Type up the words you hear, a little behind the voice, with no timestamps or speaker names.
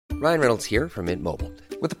Ryan Reynolds here from Mint Mobile.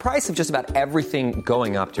 With the price of just about everything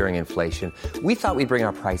going up during inflation, we thought we'd bring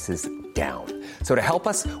our prices down. So to help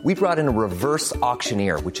us, we brought in a reverse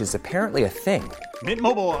auctioneer, which is apparently a thing. Mint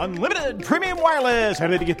Mobile Unlimited Premium Wireless. How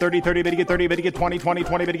to get 30, 30, bit to get 30, bit to get 20, 20,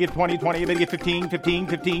 20, bit to get 20, 20, bit to get 15, 15,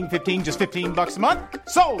 15, 15, just $15 a month?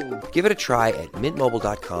 Sold! Give it a try at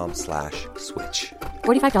mintmobile.com/switch.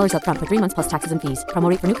 $45 up front for 3 months plus taxes and fees. Promo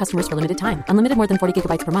rate for new customers for limited time. Unlimited more than 40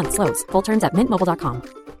 gigabytes per month. Slows full terms at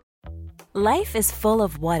mintmobile.com. Life is full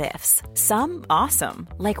of what-ifs. Some awesome,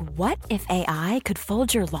 like what if AI could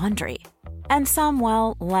fold your laundry? And some,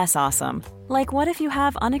 well, less awesome, like what if you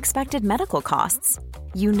have unexpected medical costs?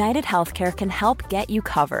 United Healthcare can help get you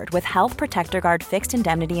covered with Health Protector Guard fixed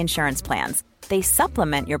indemnity insurance plans. They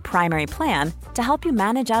supplement your primary plan to help you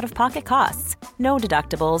manage out-of-pocket costs. No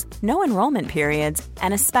deductibles, no enrollment periods,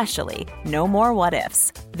 and especially no more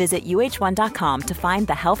what-ifs. Visit uh1.com to find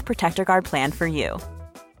the Health Protector Guard plan for you.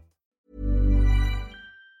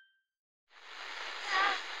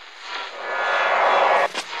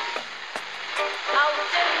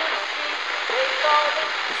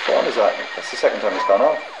 What is that? That's the second time it's gone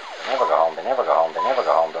off. They never go home,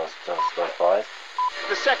 those boys.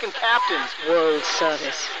 The second captain's world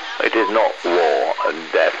service. It is not war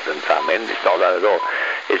and death and famine. It's not that at all.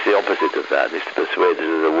 It's the opposite of that. It's to persuade us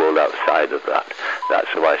of the world outside of that.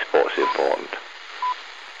 That's why sport's important.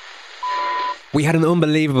 We had an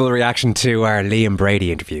unbelievable reaction to our Liam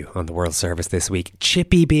Brady interview on the World Service this week.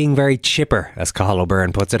 Chippy being very chipper, as Cathal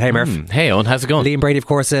O'Byrne puts it. Hey, Murph. Hey, Owen. How's it going? Liam Brady, of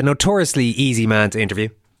course, a notoriously easy man to interview.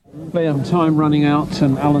 Liam, time running out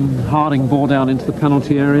and Alan Harding bore down into the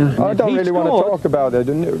penalty area. I don't really want to talk about it.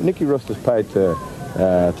 Nicky Rust is paid to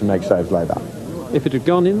make saves like that. If it had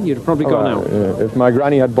gone in, you'd have probably gone out. If my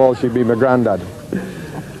granny had balls, she'd be my granddad.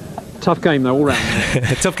 Tough game though, all round.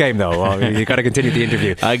 Tough game though. Well, you've got to continue the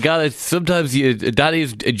interview. I got it. Sometimes that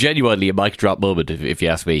is genuinely a mic drop moment, if you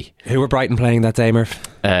ask me. Who were Brighton playing that day, Murph?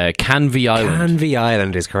 Canvey Island. Canvey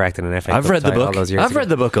Island is correct in an FA I've Cup read the book. I've read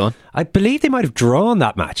the book on. I believe they might have drawn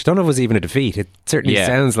that match. Don't know if it was even a defeat. It certainly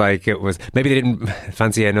sounds like it was. Maybe they didn't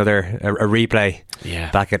fancy a replay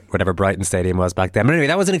back at whatever Brighton Stadium was back then. But anyway,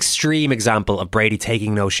 that was an extreme example of Brady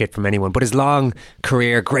taking no shit from anyone. But his long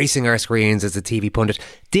career gracing our screens as a TV pundit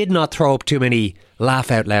did not throw up too many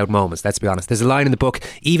laugh out loud moments, let's be honest. There's a line in the book,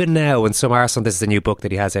 even now when some Arsenal, this is a new book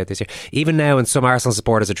that he has out this year, even now when some Arsenal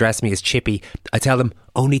supporters address me as Chippy, I tell them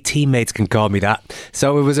only teammates can call me that.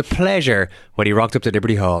 So it was a pleasure when he rocked up to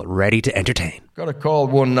Liberty Hall ready to entertain. Got a call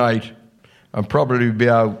one night and probably be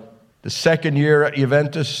out the second year at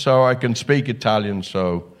Juventus, so I can speak Italian.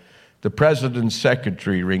 So the president's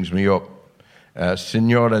secretary rings me up.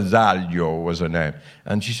 Signora Zaglio was her name,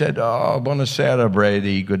 and she said, "Oh, buonasera,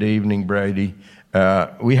 Brady. Good evening, Brady.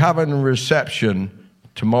 We have a reception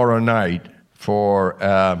tomorrow night for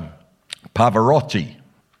Pavarotti."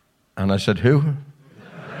 And I said, "Who?"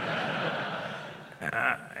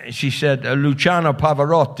 She said, "Luciano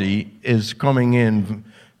Pavarotti is coming in.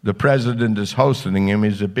 The president is hosting him.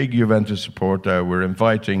 He's a big Juventus supporter. We're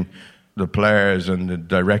inviting the players and the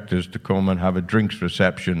directors to come and have a drinks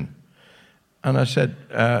reception." And I said,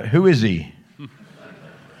 "Who is he?"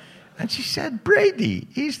 And she said, "Brady,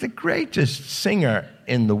 he's the greatest singer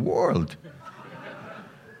in the world."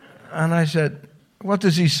 And I said, "What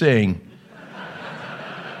does he sing?"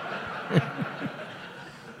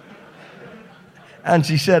 And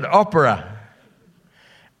she said, "Opera."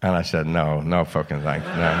 And I said, no fucking thanks,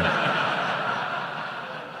 no.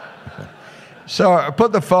 So I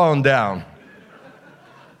put the phone down.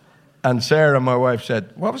 And Sarah, my wife, said,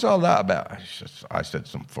 "What was all that about?" I said,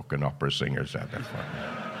 "Some fucking opera singer said that."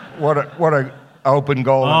 What a open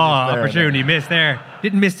goal. Opportunity missed there.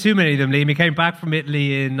 Didn't miss too many of them, Liam. You came back from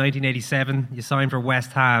Italy in 1987. You signed for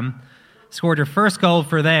West Ham. Scored your first goal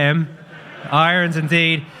for them. Irons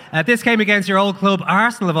indeed. This came against your old club,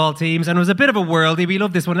 Arsenal of all teams, and it was a bit of a worldie. We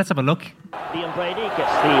love this one. Let's have a look. Liam Brady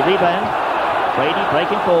gets the rebound. Brady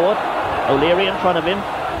breaking forward. O'Leary in front of him.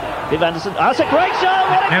 Viv Anderson. That's a great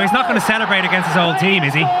shot. Now he's not going to celebrate against his old team,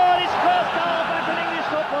 is he? That's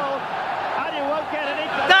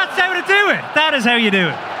how to do it. That is how you do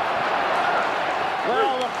it.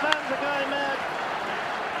 Well, the fans are going mad.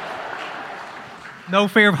 No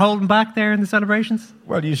fear of holding back there in the celebrations?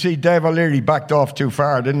 Well, you see, Dave O'Leary backed off too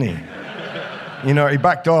far, didn't he? He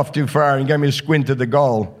backed off too far and gave me a squint at the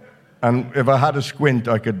goal. And if I had a squint,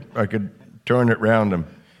 I could turn it round him.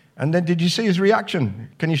 And then, did you see his reaction?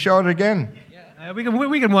 Can you show it again? Yeah, we can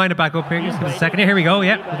wind it back up here. Just give us a second. Here we go.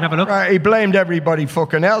 Yeah, we can have a look. He blamed everybody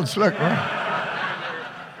fucking else. Look.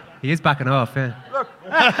 He is backing off. Yeah. Look.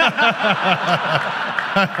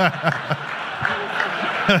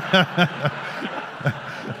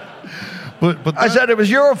 But I said it was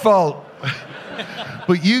your fault.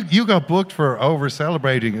 But you got booked for over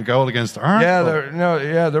celebrating a goal against Arsenal.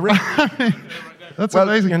 That's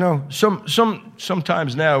amazing. You know,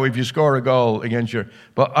 sometimes now if you score a goal against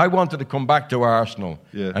but I wanted to come back to Arsenal,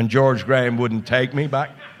 and George Graham wouldn't take me back.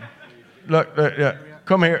 Look,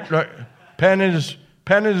 come here. Look, pen in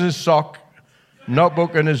his sock,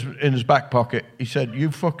 notebook in his back pocket. He said,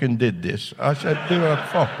 "You fucking did this." I said,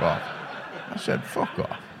 "Fuck off." I said, "Fuck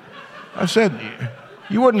off." I said,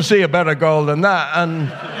 "You wouldn't see a better goal than that."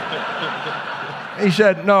 And he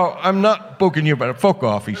said, "No, I'm not booking you better. Fuck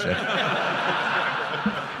off," he said.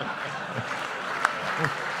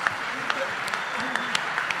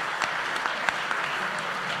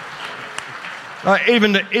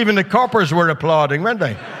 Even the coppers were applauding, weren't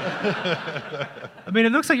they? I mean,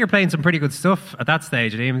 it looks like you're playing some pretty good stuff at that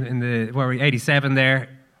stage. In the 87 there,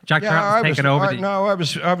 Jack Charlton's taken over. I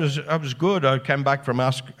was good. I came back from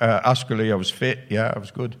Askerley. I was fit. Yeah, I was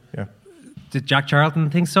good. Yeah. Did Jack Charlton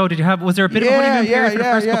think so? Was there a bit of a honeymoon period for the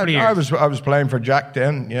first couple of years? I was playing for Jack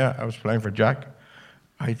then. Yeah, I was playing for Jack.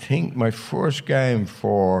 I think my first game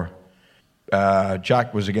for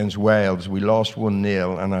Jack was against Wales. We lost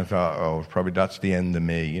 1-0, and I thought, probably that's the end of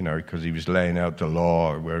me, you know, because he was laying out the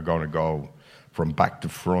law. We're going to go from back to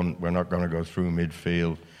front. We're not going to go through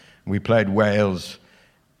midfield. We played Wales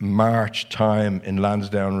March time in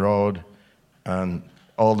Lansdowne Road, and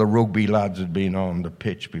all the rugby lads had been on the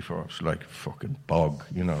pitch before. It was like a fucking bog,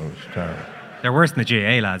 you know. It was terrible. They're worse than the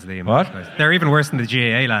GAA lads, Liam. What? They're even worse than the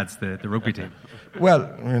GAA lads, the rugby team. Well,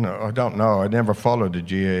 you know, I don't know. I never followed the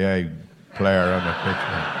GAA player on the pitch.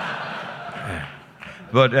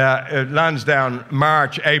 But Lansdowne,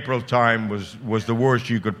 March, April time was the worst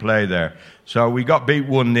you could play there. So we got beat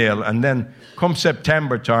 1-0, and then come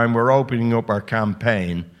September time, we're opening up our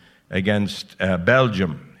campaign against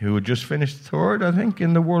Belgium, who had just finished third, I think,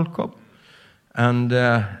 in the World Cup. And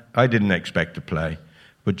I didn't expect to play,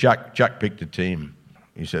 but Jack picked the team.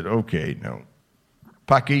 He said, "Okay, now,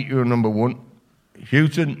 Packy, you're number 1,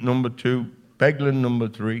 Houghton, number 2, Beglin, number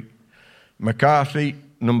 3, McCarthy,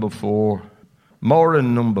 number 4,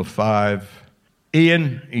 Moran, number 5,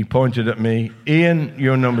 Ian," he pointed at me, "Ian,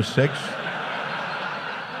 you're number 6,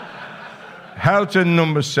 Houghton,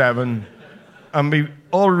 number 7, and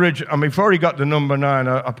before he got to number 9,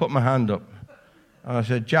 I put my hand up, and I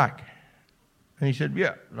said, "Jack." And he said,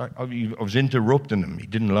 "Yeah." I was interrupting him. He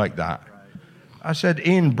didn't like that. I said,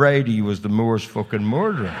 "Ian Brady was the Moors fucking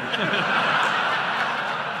murderer."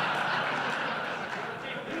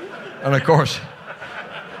 And of course,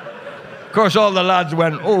 all the lads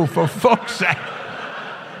went, "Oh, for fuck's sake."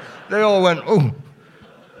 They all went, "Oh."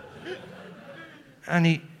 And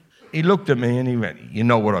he looked at me and he went, "You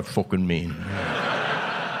know what I fucking mean."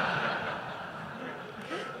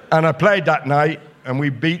 And I played that night, and we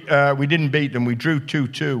didn't beat them. We drew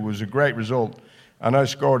 2-2. It was a great result. And I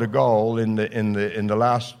scored a goal in the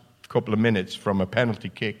last couple of minutes from a penalty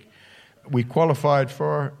kick. We qualified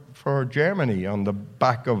for Germany on the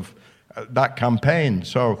back of that campaign.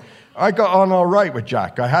 So I got on all right with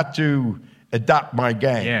Jack. I had to adapt my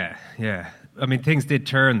game. Yeah. I mean, things did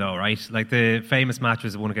turn, though, right? Like the famous match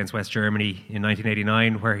was the one against West Germany in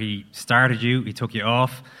 1989, where he started you, he took you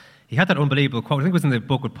off. He had that unbelievable quote. I think it was in the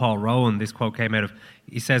book with Paul Rowan. This quote came out of.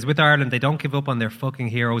 He says, "With Ireland, they don't give up on their fucking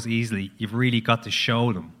heroes easily. You've really got to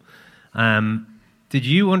show them." Did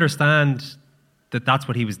you understand that that's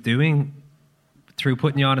what he was doing through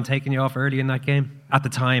putting you on and taking you off early in that game? At the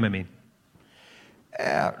time, I mean.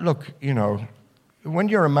 Look, you know, when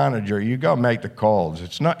you're a manager, you got to make the calls.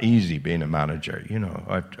 It's not easy being a manager. You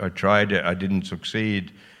know, I tried it. I didn't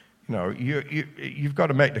succeed. You know, you've got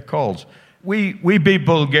to make the calls. We beat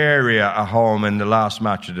Bulgaria at home in the last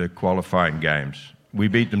match of the qualifying games. We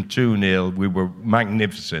beat them 2-0. We were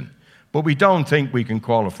magnificent. But we don't think we can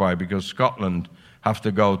qualify because Scotland have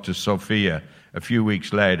to go to Sofia a few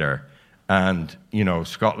weeks later. And, you know,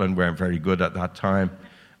 Scotland weren't very good at that time.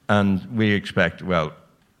 And we expect, well,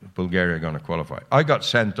 Bulgaria are going to qualify. I got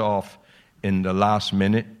sent off in the last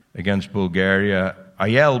minute against Bulgaria.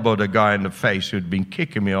 I elbowed a guy in the face who'd been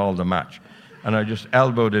kicking me all the match. And I just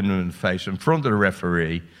elbowed him in the face in front of the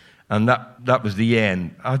referee. And that was the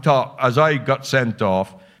end. I thought, as I got sent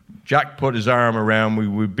off, Jack put his arm around me.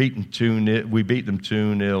 We beat them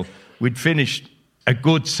 2-0. We'd finished a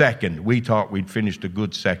good second. We thought we'd finished a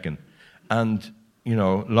good second. And, you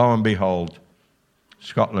know, lo and behold,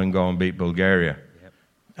 Scotland go and beat Bulgaria. Yep.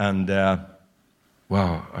 And,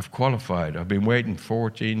 wow, I've qualified. I've been waiting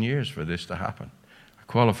 14 years for this to happen. I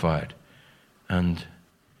qualified. And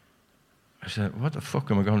I said, what the fuck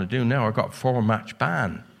am I going to do now? I got a 4-match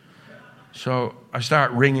ban. So I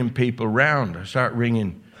start ringing people round. I start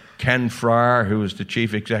ringing Ken Fryer, who was the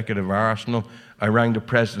chief executive of Arsenal. I rang the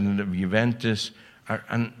president of Juventus,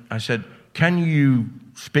 and I said, can you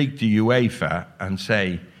speak to UEFA and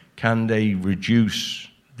say, can they reduce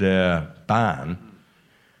the ban?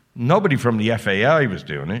 Nobody from the FAI was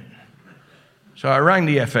doing it. So I rang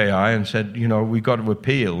the FAI and said, we've got to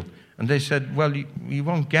appeal. And they said, well, you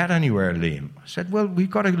won't get anywhere, Liam. I said, well, we've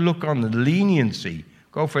got to look on the leniency.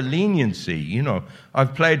 Go for leniency.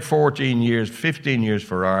 I've played 14 years, 15 years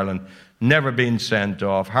for Ireland, never been sent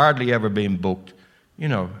off, hardly ever been booked.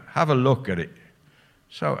 Have a look at it.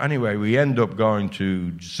 So anyway, we end up going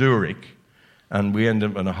to Zurich, and we end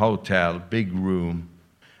up in a hotel, big room,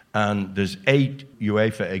 and there's 8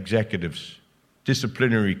 UEFA executives,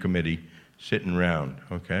 disciplinary committee, sitting around,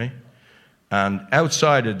 okay? And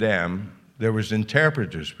outside of them, there was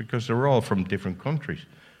interpreters, because they were all from different countries.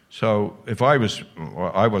 So if I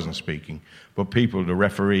wasn't speaking, but the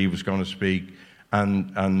referee was going to speak,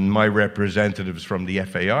 and my representatives from the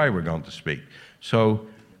FAI were going to speak. So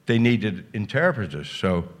they needed interpreters.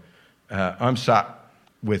 So I'm sat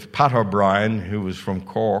with Pat O'Brien, who was from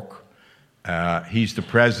Cork. He's the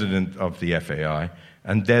president of the FAI,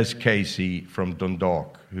 and Des Casey from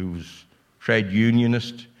Dundalk, who's trade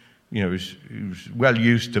unionist. He was well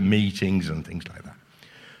used to meetings and things like that.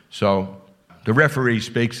 So the referee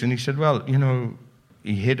speaks, and he said, well,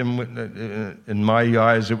 he hit him with, in my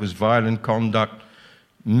eyes, it was violent conduct.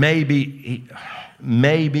 Maybe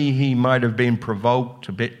he might have been provoked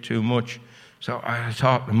a bit too much. So I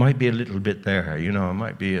thought there might be a little bit there, it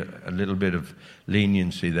might be a little bit of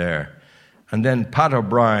leniency there. And then Pat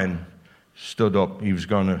O'Brien stood up. He was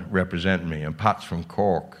going to represent me, and Pat's from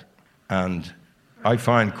Cork. And I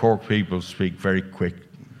find Cork people speak very quick,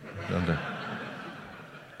 don't they?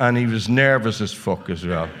 And he was nervous as fuck as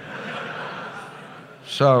well.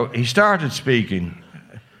 So he started speaking,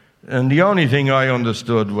 and the only thing I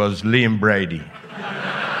understood was Liam Brady.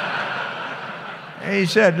 He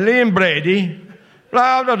said, Liam Brady,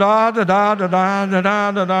 blah, da, da, da, da, da, da, da,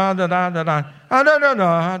 da, da, da, da, da, da,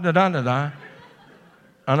 da, da, da, da, da.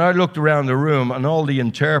 And I looked around the room, and all the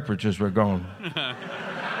interpreters were going.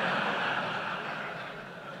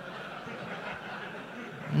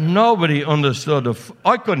 Nobody understood.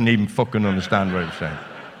 I couldn't even fucking understand what he was saying.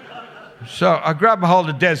 So I grabbed a hold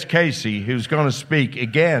of Des Casey, who's going to speak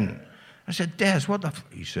again. I said, Des, what the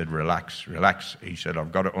He said, relax, relax. He said,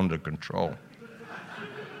 I've got it under control.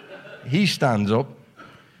 He stands up,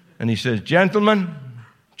 and he says, gentlemen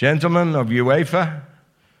of UEFA,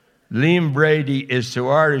 Liam Brady is to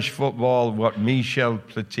Irish football what Michel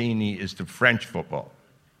Platini is to French football,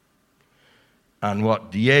 and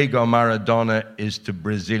what Diego Maradona is to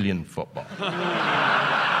Brazilian football.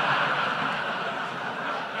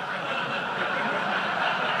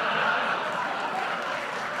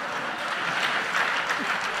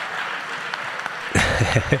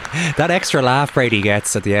 That extra laugh Brady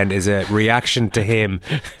gets at the end is a reaction to him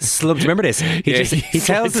slumped. Remember this? He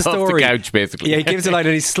tells the story. Off the couch, basically. Yeah, he gives a line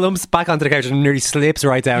and he slumps back onto the couch and nearly slips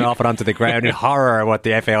right down off and onto the ground in horror at what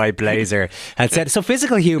the FAI blazer had said. So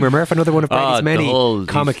physical humour, Murph, another one of Brady's many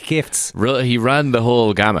comic gifts. He ran the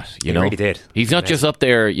whole gamut, He really did. He's not just up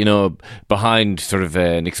there, behind sort of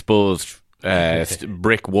an exposed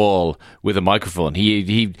brick wall with a microphone.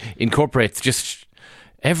 He incorporates just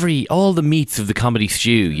all the meats of the comedy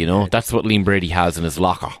stew, That's what Liam Brady has in his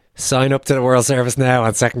locker. Sign up to the World Service now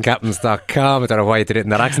on secondcaptains.com. I don't know why you did it in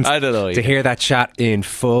that accent. I don't know either. To hear that chat in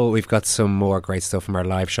full, we've got some more great stuff from our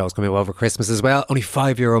live shows coming over Christmas as well. Only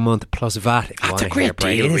 €5 a month plus VAT. That's a great deal,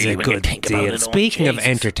 It is really, a when you good think about deal. it. Speaking of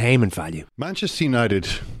entertainment value, Manchester United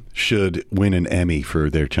should win an Emmy for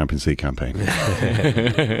their Champions League campaign.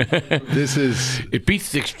 It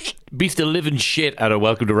beats the living shit out of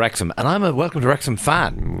Welcome to Wrexham, and I'm a Welcome to Wrexham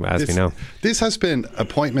fan, as we know. This has been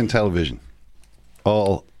appointment television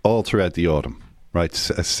all throughout the autumn, right?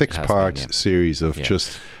 A 6-part series of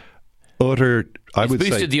just utter, I would say,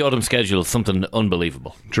 boosted the autumn schedule something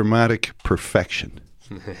unbelievable, dramatic perfection.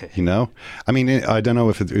 I mean, I don't know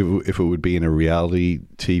if it would be in a reality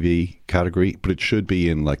TV category, but it should be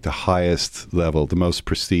in like the highest level, the most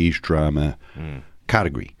prestige drama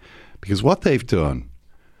category, because what they've done,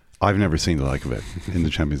 I've never seen the like of it in the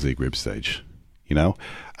Champions League group stage,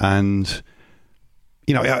 and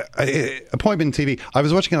appointment TV. I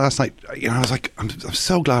was watching it last night. I was like, I'm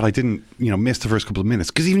so glad I didn't, miss the first couple of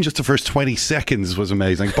minutes, because even just the first 20 seconds was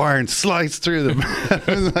amazing. Bayern sliced through them. I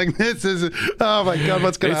was like, oh my God,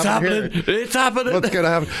 what's going to happen here? It's happening. What's going to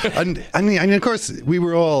happen? And of course, we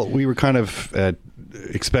were kind of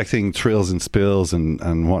expecting thrills and spills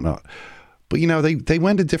and whatnot. But they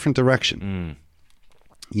went a different direction.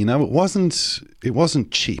 It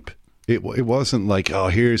wasn't cheap. It wasn't like, oh,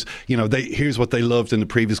 here's what they loved in the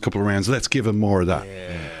previous couple of rounds. Let's give them more of that.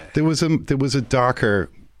 Yeah. There was a darker.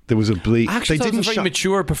 There was a bleak. Actually, it was a very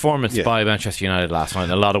mature performance by Manchester United last night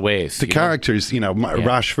in a lot of ways. The characters,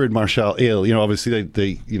 Rashford, Martial, Ill. Obviously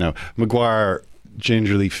they Maguire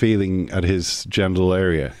gingerly feeling at his genital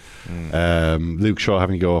area. Luke Shaw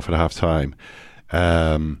having to go off at half time.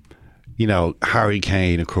 Harry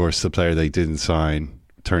Kane, of course, the player they didn't sign,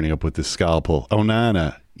 turning up with the scalpel.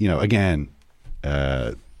 Onana, again.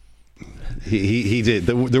 He did.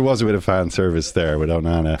 There was a bit of fan service there with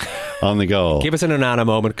Onana on the goal. Give us an Onana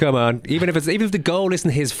moment. Come on. Even if the goal isn't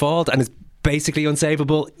his fault and it's basically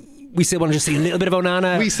unsavable, we still want to just see a little bit of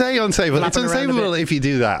Onana. We say unsavable. It's unsavable if you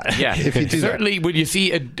do that. Yeah, if you do certainly that. When you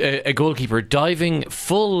see a goalkeeper diving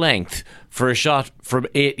full length for a shot from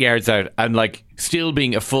 8 yards out and still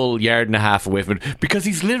being a full yard and a half away from it because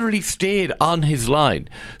he's literally stayed on his line.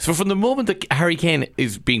 So from the moment that Harry Kane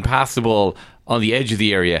is being passed the ball on the edge of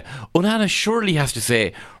the area, Onana surely has to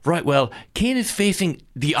say, right, well, Kane is facing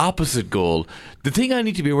the opposite goal. The thing I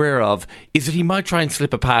need to be aware of is that he might try and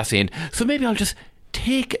slip a pass in, so maybe I'll just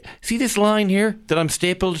see this line here that I'm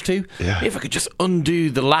stapled to? Yeah. If I could just undo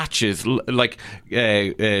the latches,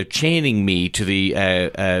 chaining me to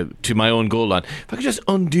the to my own goal line. If I could just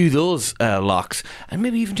undo those locks and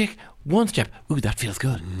maybe even take one step. Ooh, that feels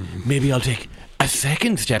good. Maybe I'll take a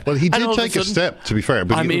second step. Well, he did take a step, to be fair.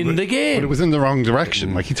 But I'm in the game. But it was in the wrong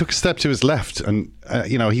direction. He took a step to his left and,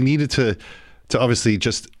 he needed to obviously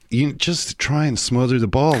just try and smother the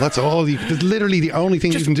ball. That's all. That's literally the only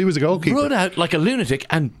thing you can do as a goalkeeper. Run out like a lunatic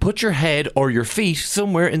and put your head or your feet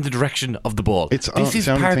somewhere in the direction of the ball. This is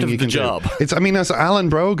part of the job. As Alan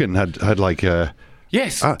Brogan had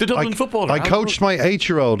yes, the Dublin footballer. I coached my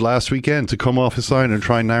 8-year-old last weekend to come off his line and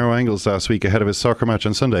try narrow angles last week ahead of his soccer match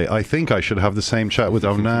on Sunday. I think I should have the same chat with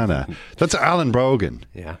Onana. That's Alan Brogan.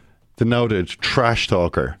 Yeah. The noted trash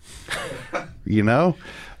talker. Well,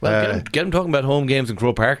 get him talking about home games in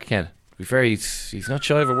Croke Park, Ken. To be fair, he's not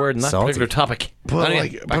shy of a word in that particular topic. But I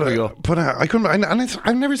couldn't. And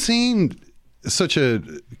I've never seen such a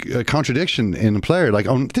contradiction in a player.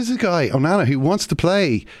 This is a guy, Onana, who wants to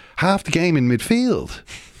play half the game in midfield.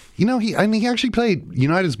 He actually played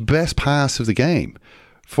United's best pass of the game.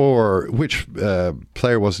 For which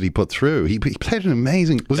player was it he put through? He played an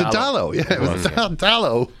amazing. Was it Dallo? Yeah, it was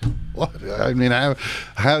Dallo. What? I mean,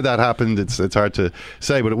 how that happened, it's hard to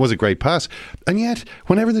say, but it was a great pass. And yet,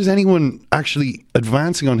 whenever there's anyone actually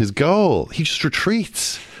advancing on his goal, he just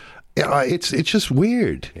retreats. It's just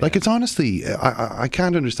weird. Yeah. It's honestly, I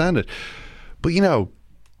can't understand it. But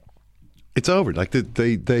it's over.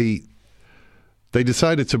 They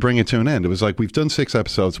decided to bring it to an end. It was we've done 6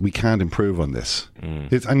 episodes. We can't improve on this.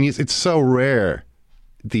 It's so rare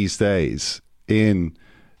these days in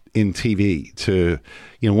TV to,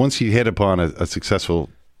 once you hit upon a successful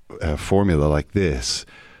formula like this,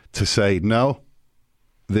 to say, no,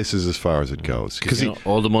 this is as far as it goes. Because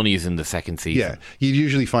all the money is in the second season. Yeah. You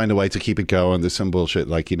usually find a way to keep it going. There's some bullshit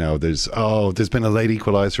there's been a late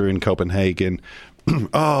equaliser in Copenhagen.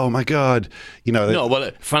 Oh my God!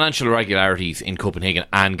 Financial irregularities in Copenhagen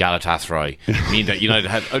and Galatasaray mean that United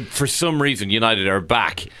had, for some reason, United are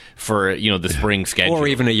back for the spring schedule, or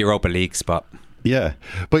even a Europa League spot. Yeah,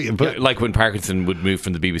 but like when Parkinson would move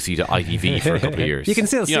from the BBC to ITV for a couple of years. You can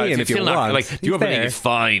still see him if you want. The Europa League is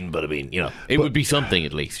fine, but it would be something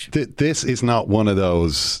at least. This is not one of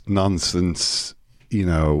those nonsense,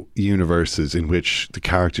 universes in which the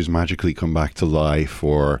characters magically come back to life,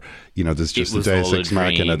 or there's just a Deus Ex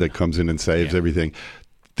Machina that comes in and saves everything.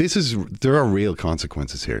 There are real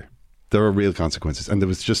consequences here. There are real consequences, and there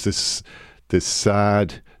was just this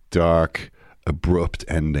sad, dark, abrupt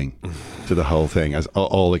ending to the whole thing, as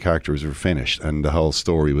all the characters were finished and the whole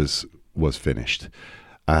story was finished,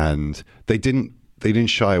 and they didn't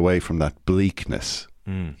shy away from that bleakness,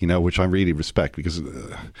 which I really respect, because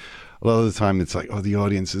a lot of the time it's the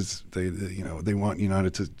audiences, they want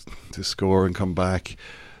United to score and come back.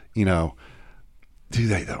 Do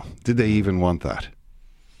they though? Did they even want that?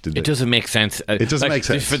 It doesn't make sense. It doesn't make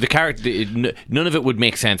sense for the character. None of it would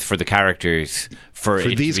make sense for the characters. For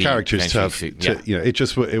these characters to have,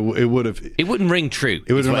 it would have. It wouldn't ring true.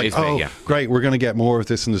 It would have been great, we're going to get more of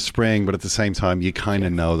this in the spring, but at the same time, you kind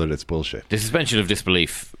of know that it's bullshit. The suspension of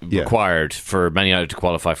disbelief required for Man United to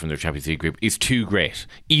qualify from their Champions League group is too great,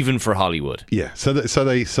 even for Hollywood. Yeah. So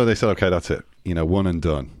they said, okay, that's it. One and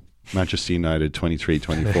done. Manchester United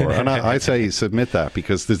 23-24, and I'd say submit that,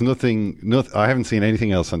 because there's nothing. I haven't seen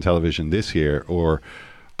anything else on television this year, or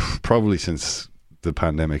probably since the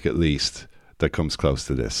pandemic at least, that comes close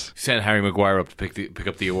to this. Send Harry Maguire up to pick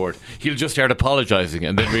up the award. He'll just start apologising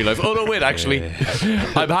and then realise, oh no, wait, actually,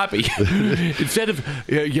 I'm happy. Instead of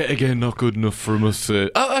again, not good enough for us. Oh,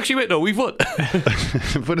 actually, wait, no, we've won.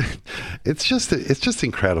 But it's just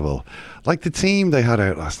incredible. Like, the team they had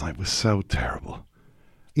out last night was so terrible.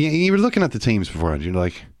 You were looking at the teams beforehand. You're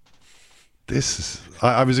like, this is.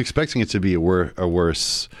 I was expecting it to be a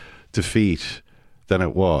worse defeat than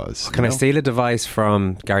it was. Can I steal a device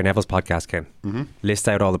from Gary Neville's podcast, Kim? Mm-hmm. List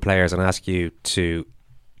out all the players and ask you to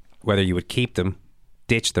whether you would keep them,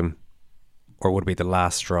 ditch them, or would it be the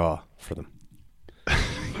last straw for them?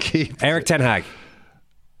 Eric Ten Hag.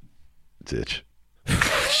 Ditch.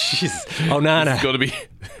 Jesus. Onana. It's going to be...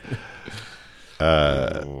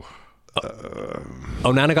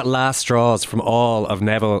 Onana got last straws from all of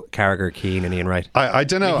Neville, Carragher, Keane and Ian Wright. I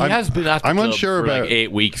don't know. He has been at the I'm club unsure for about like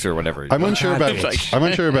 8 weeks or whatever. I'm unsure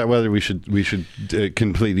about whether we should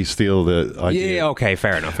completely steal the idea. Yeah, okay,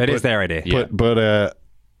 fair enough. It is their idea. Yeah. But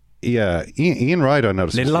Ian Wright, I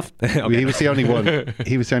noticed. Lindelof? Okay. He was the only one.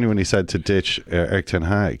 He was the only one who said to ditch Eric Ten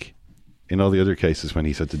Hag. In all the other cases, when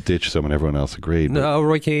he said to ditch someone, everyone else agreed. No,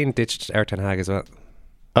 Roy Keane ditched Eric Ten Hag as well.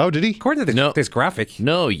 Oh, did he? According to this graphic.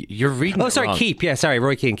 No, you're reading. Oh, sorry, wrong. keep. Yeah, sorry,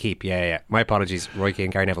 Roy Keane, keep. Yeah. My apologies. Roy Keane,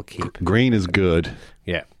 Gary Neville, keep. Green is good.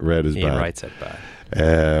 Yeah. Red is Ian bad. Wright said bad.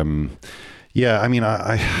 Yeah, I mean,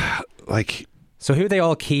 I like. So who are they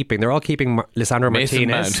all keeping? They're all keeping Lisandro Mason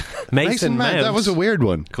Martinez. Mount. Mason Mount. That was a weird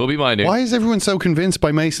one. Kobe Mainoo. Why is everyone so convinced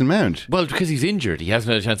by Mason Mount? Well, because he's injured. He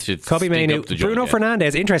hasn't had a chance to Kobe stink Mainoo. up the Bruno joint yet.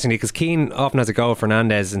 Fernandes, interestingly, because Keane often has a go at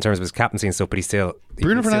Fernandes in terms of his captaincy and stuff, but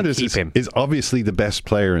Bruno Fernandes keep him. is obviously the best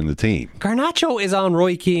player in the team. Garnacho is on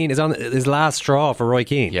Roy Keane, is on his last straw for Roy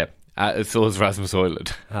Keane. Yep. So is Rasmus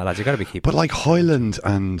Højlund. Lads, you got to be keeping. But like Højlund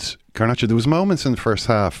and Garnacho, there was moments in the first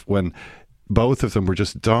half when both of them were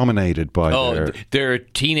just dominated by their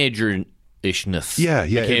teenager-ishness. Yeah.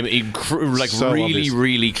 Became So really, obvious.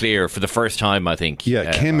 really clear for the first time, I think.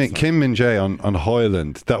 Yeah, Kim Min-jae on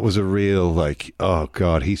Højlund, that was a real oh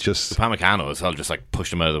God, he's just... Upamecano as well, just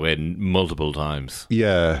pushed him out of the way multiple times.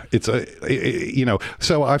 Yeah, it's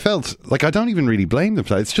so I felt like I don't even really blame them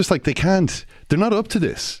for that. It's just like they're not up to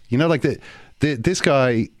this. This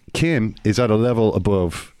guy, Kim, is at a level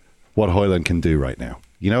above what Højlund can do right now.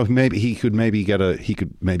 Maybe he could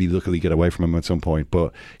luckily get away from him at some point,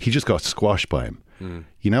 but he just got squashed by him. And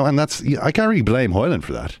that's, I can't really blame Højlund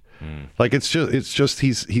for that. Like it's just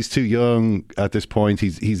he's too young at this point.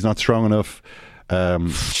 He's not strong enough.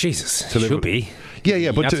 Jesus, should be.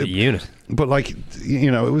 Yeah, but the unit. But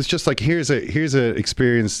it was just like here's a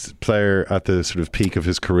experienced player at the sort of peak of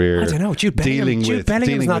his career. I don't know. Jude Bellingham's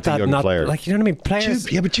not that young player. Like, you know what I mean? Players.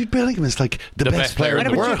 But Jude Bellingham is like the best player in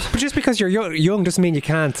the world. But just because you're young doesn't mean you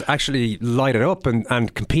can't actually light it up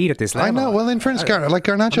and compete at this level. I know. Well, in fairness,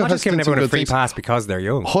 Garnacho I'm not just giving everyone a free pass because they're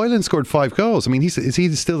young. Højlund scored 5 goals. I mean, is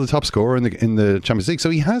he still the top scorer in the Champions League?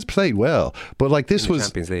 So he has played well. But this was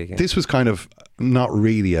kind of not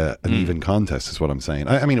really an even contest, is what I'm saying.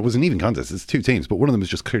 I mean, it was an even contest. It's 2 teams, but one of them was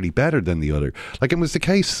just clearly better than the other. It was the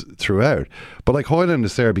case throughout. But Højlund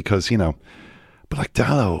is there because, but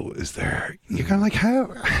Dalot is there. You're kind of like,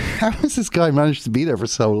 how has this guy managed to be there for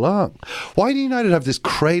so long? Why do United have this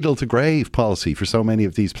cradle to grave policy for so many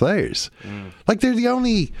of these players? They're the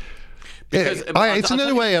only... it's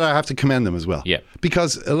another way, and I have to commend them as well. Yeah,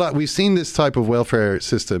 because we've seen this type of welfare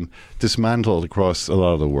system dismantled across a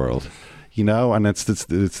lot of the world. And it's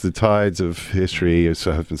the tides of history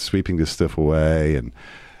have been sweeping this stuff away, and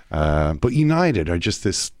but United are just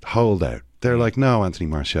this holdout. They're like, no, Anthony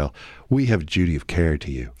Martial, we have a duty of care to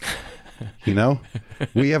you.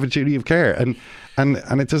 We have a duty of care, and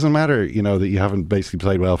it doesn't matter, that you haven't basically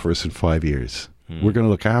played well for us in 5 years. We're going to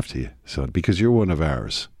look after you, son, because you're one of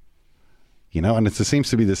ours. And it seems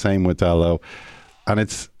to be the same with Dalot, and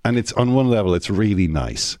it's on one level it's really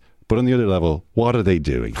nice. But on the other level, what are they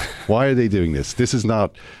doing? Why are they doing this? This is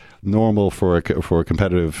not normal for a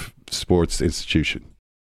competitive sports institution.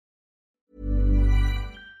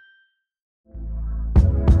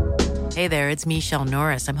 Hey there, it's Michelle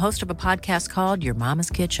Norris. I'm host of a podcast called Your Mama's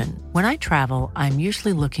Kitchen. When I travel, I'm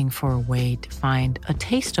usually looking for a way to find a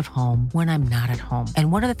taste of home when I'm not at home.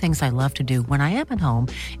 And one of the things I love to do when I am at home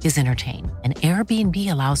is entertain. And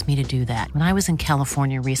Airbnb allows me to do that. When I was in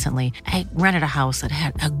California recently, I rented a house that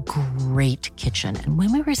had a great kitchen. And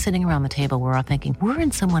when we were sitting around the table, we were all thinking, we're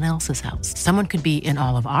in someone else's house. Someone could be in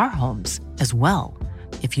all of our homes as well.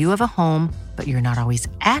 If you have a home, but you're not always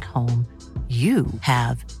at home, you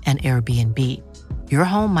have an Airbnb. Your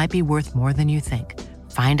home might be worth more than you think.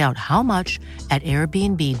 Find out how much at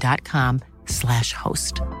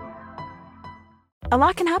airbnb.com/host. A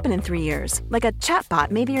lot can happen in 3 years, like a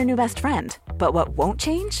chatbot may be your new best friend. But what won't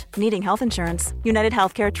change? Needing health insurance. United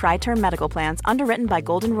Healthcare Tri-Term Medical Plans, underwritten by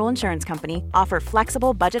Golden Rule Insurance Company, offer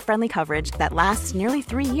flexible, budget-friendly coverage that lasts nearly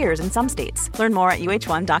 3 years in some states. Learn more at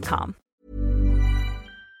uh1.com.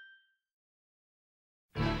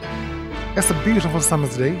 It's a beautiful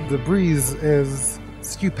summer's day. The breeze is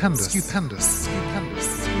stupendous.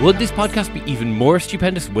 Would this podcast be even more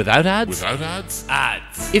stupendous without ads?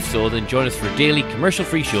 Ads. If so, then join us for daily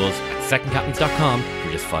commercial-free shows at secondcaptains.com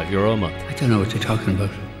for just €5 a month. I don't know what you're talking about.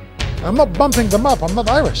 I'm not bumping them up. I'm not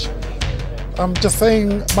Irish. I'm just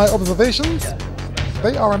saying my observations.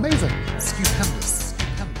 They are amazing. Stupendous.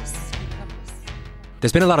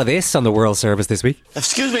 There's been a lot of this on the World Service this week.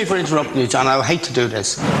 Excuse me for interrupting you, John. I'll hate to do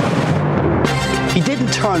this. He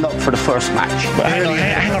didn't turn up for the first match.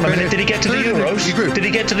 Hang on a minute. Did he get to the Euros? Did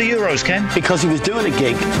he get to the Euros, Ken? Because he was doing a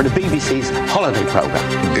gig for the BBC's holiday programme.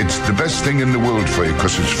 It's the best thing in the world for you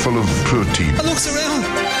because it's full of protein. Looks around.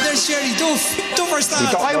 There's Sherry Duff. Duffer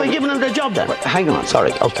style. Why are we giving him the job then? Hang on.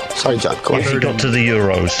 Sorry. Okay. Sorry, John. Go on. If he got to the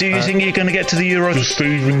Euros, do you think you're going to get to the Euros?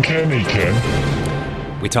 Stephen Kenny, Ken.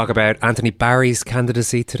 We talk about Anthony Barry's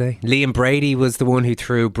candidacy today. Liam Brady was the one who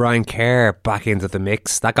threw Brian Kerr back into the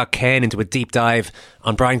mix. That got Ken into a deep dive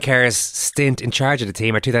on Brian Kerr's stint in charge of the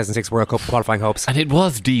team, our 2006 World Cup qualifying hopes. And it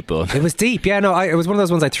was deep, It was deep, yeah. No, it was one of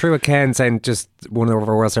those ones I threw at Ken, saying, just one of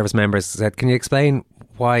our World Service members said, can you explain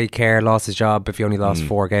why Kerr lost his job if he only lost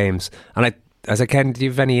 4 games? And I said, Ken, do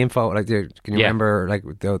you have any info? Like, can you remember like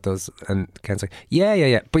those? And Ken's like,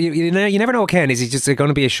 yeah. But you never know, Ken. Is he just going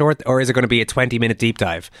to be a short, or is it going to be a 20-minute deep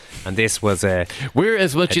dive? And this was we're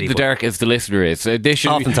as much in the dark as the listener is.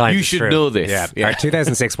 Oftentimes you should know this. Yeah. Our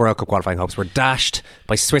 2006 World Cup qualifying hopes were dashed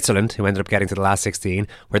by Switzerland, who ended up getting to the last 16,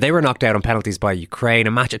 where they were knocked out on penalties by Ukraine.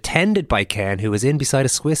 A match attended by Ken, who was in beside a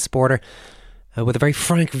Swiss supporter with a very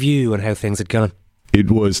frank view on how things had gone. It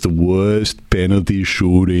was the worst penalty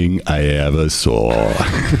shooting I ever saw.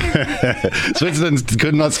 Switzerland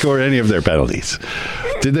could not score any of their penalties.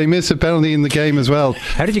 Did they miss a penalty in the game as well?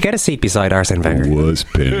 How did you get a seat beside Arsene Wenger? The worst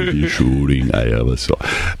penalty shooting I ever saw.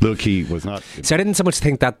 Look, he was not... So I didn't so much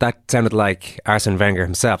think that sounded like Arsene Wenger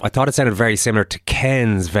himself. I thought it sounded very similar to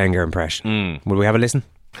Ken's Wenger impression. Will we have a listen?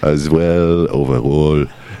 As well, overall,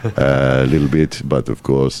 a little bit, but of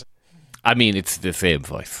course... I mean, it's the same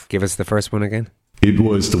voice. Give us the first one again. It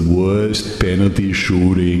was the worst penalty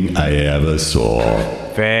shooting I ever saw.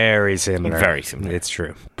 Very similar. Very similar. It's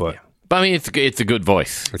true. But I mean, it's a good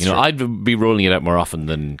voice. True. I'd be rolling it out more often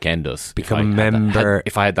than Ken does. Become a member.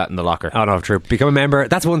 If I had that in the locker. Oh, no, true. Become a member.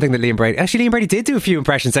 That's one thing that Liam Brady... Actually, Liam Brady did do a few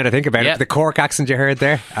impressions, now I think about it. The Cork accent you heard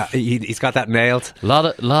there. He's got that nailed. A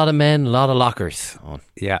lot of men, a lot of lockers.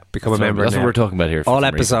 Yeah, become a member. That's what we're talking about here. All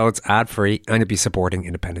episodes ad-free, and you'll be supporting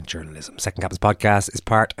independent journalism. Second Captain's Podcast is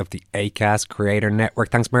part of the Acast Creator Network.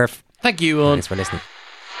 Thanks, Murph. Thank you, Owen. Thanks for listening.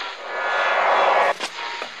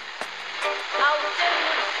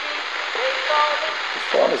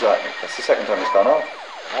 What is that? That's the second time it's gone off.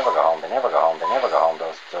 They never go home,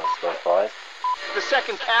 those boys. The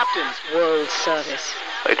second captain's World Service.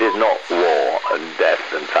 It is not war and death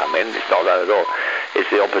and famine. It's not that at all. It's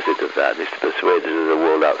the opposite of that. It's to persuade us of the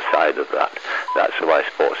world outside of that. That's why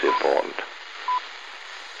sport's important.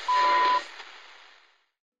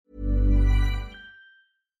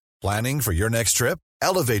 Planning for your next trip?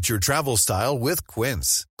 Elevate your travel style with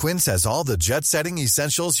Quince. Quince has all the jet-setting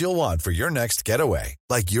essentials you'll want for your next getaway,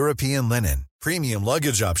 like European linen, premium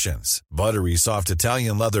luggage options, buttery soft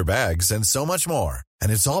Italian leather bags, and so much more.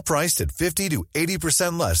 And it's all priced at 50 to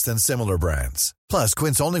 80% less than similar brands. Plus,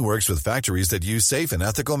 Quince only works with factories that use safe and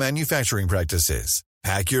ethical manufacturing practices.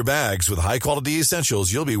 Pack your bags with high-quality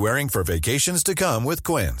essentials you'll be wearing for vacations to come with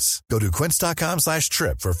Quince. Go to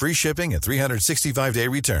quince.com/trip for free shipping and 365-day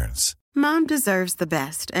returns. Mom deserves the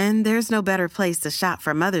best, and there's no better place to shop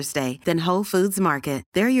for Mother's Day than Whole Foods Market.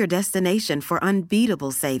 They're your destination for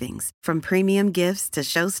unbeatable savings, from premium gifts to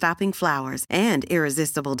show-stopping flowers and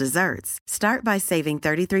irresistible desserts. Start by saving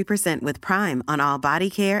 33% with Prime on all body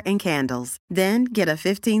care and candles. Then get a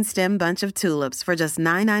 15-stem bunch of tulips for just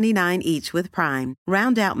 $9.99 each with Prime.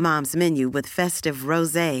 Round out Mom's menu with festive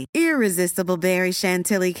rosé, irresistible berry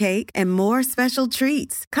chantilly cake, and more special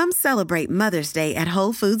treats. Come celebrate Mother's Day at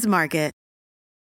Whole Foods Market.